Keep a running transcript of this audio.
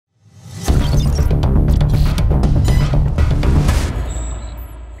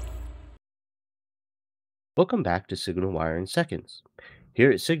Welcome back to SignalWire in Seconds. Here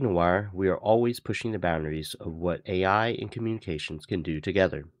at SignalWire, we are always pushing the boundaries of what AI and communications can do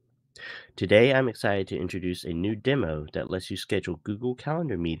together. Today, I'm excited to introduce a new demo that lets you schedule Google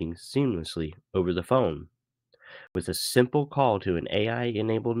Calendar meetings seamlessly over the phone. With a simple call to an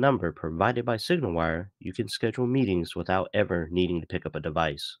AI-enabled number provided by SignalWire, you can schedule meetings without ever needing to pick up a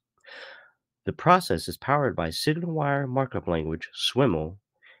device. The process is powered by SignalWire markup language, SWML,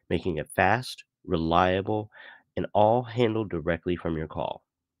 making it fast, reliable, and all handled directly from your call.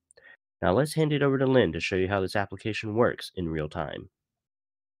 Now let's hand it over to Lynn to show you how this application works in real time.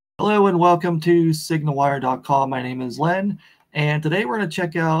 Hello and welcome to SignalWire.com. My name is Len, and today we're going to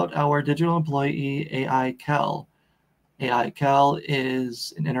check out our digital employee AI Cal. AI Cal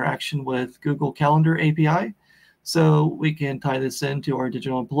is an interaction with Google Calendar API, so we can tie this into our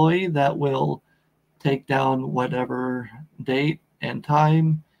digital employee that will take down whatever date and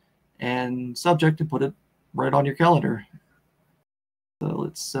time and subject and put it right on your calendar. So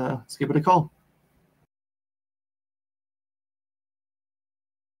let's give it a call.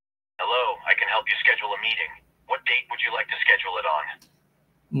 Hello, I can help you schedule a meeting. What date would you like to schedule it on?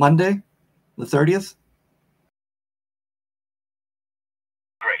 Monday, the 30th.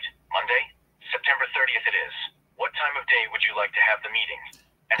 Great. Monday, September 30th it is. What time of day would you like to have the meeting?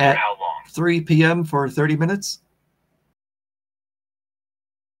 And At for how long? 3 p.m. for 30 minutes.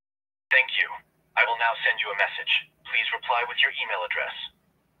 Thank you. I will now send you a message. Please reply with your email address.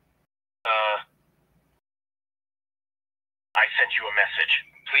 I sent you a message.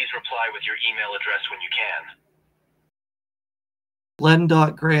 Please reply with your email address when you can.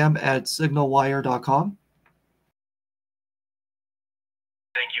 len.graham@signalwire.com.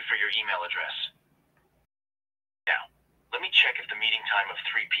 Thank you for your email address. Now, let me check if the meeting time of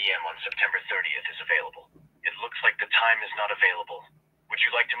 3 p.m. on September 30th is available. It looks like the time is not available. Would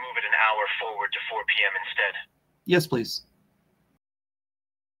you like to move it an hour forward to 4 p.m. instead? Yes, please.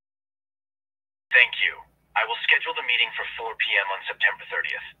 Thank you. I will schedule the meeting for 4 p.m. on September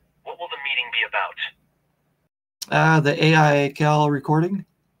 30th. What will the meeting be about? The AI Cal recording.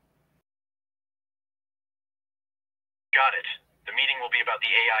 Got it. The meeting will be about the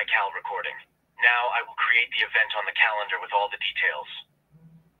AI Cal recording. Now I will create the event on the calendar with all the details.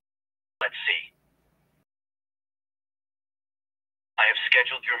 Let's see. I have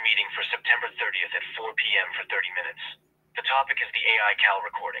scheduled your meeting for September 30th at 4 p.m. for 30 minutes. The topic is the AI Cal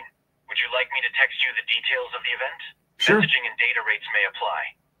recording. Would you like me to text you the details of the event? Sure. Messaging and data rates may apply.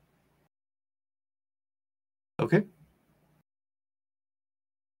 Okay.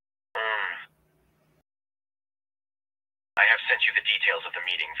 I have sent you the details of the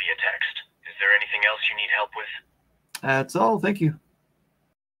meeting via text. Is there anything else you need help with? That's all. Thank you.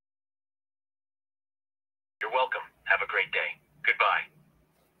 You're welcome. Have a great day. Goodbye.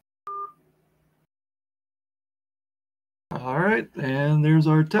 All right, and there's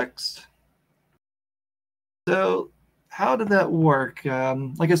our text. So how did that work?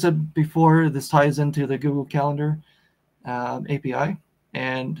 Like I said before, this ties into the Google Calendar API.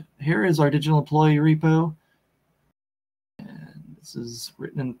 And here is our digital employee repo. And this is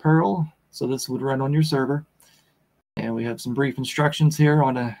written in Perl, so this would run on your server. And we have some brief instructions here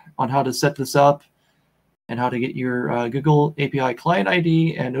on how to set this up and how to get your Google API client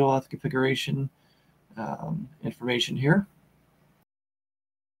ID and OAuth configuration information here.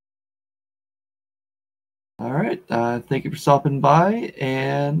 All right, thank you for stopping by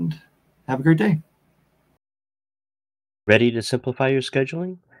and have a great day. Ready to simplify your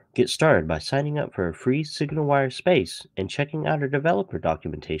scheduling? Get started by signing up for a free SignalWire space and checking out our developer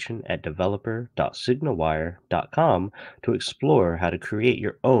documentation at developer.signalwire.com to explore how to create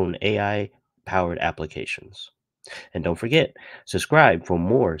your own AI-powered applications. And don't forget, subscribe for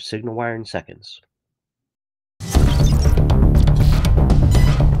more SignalWire in Seconds.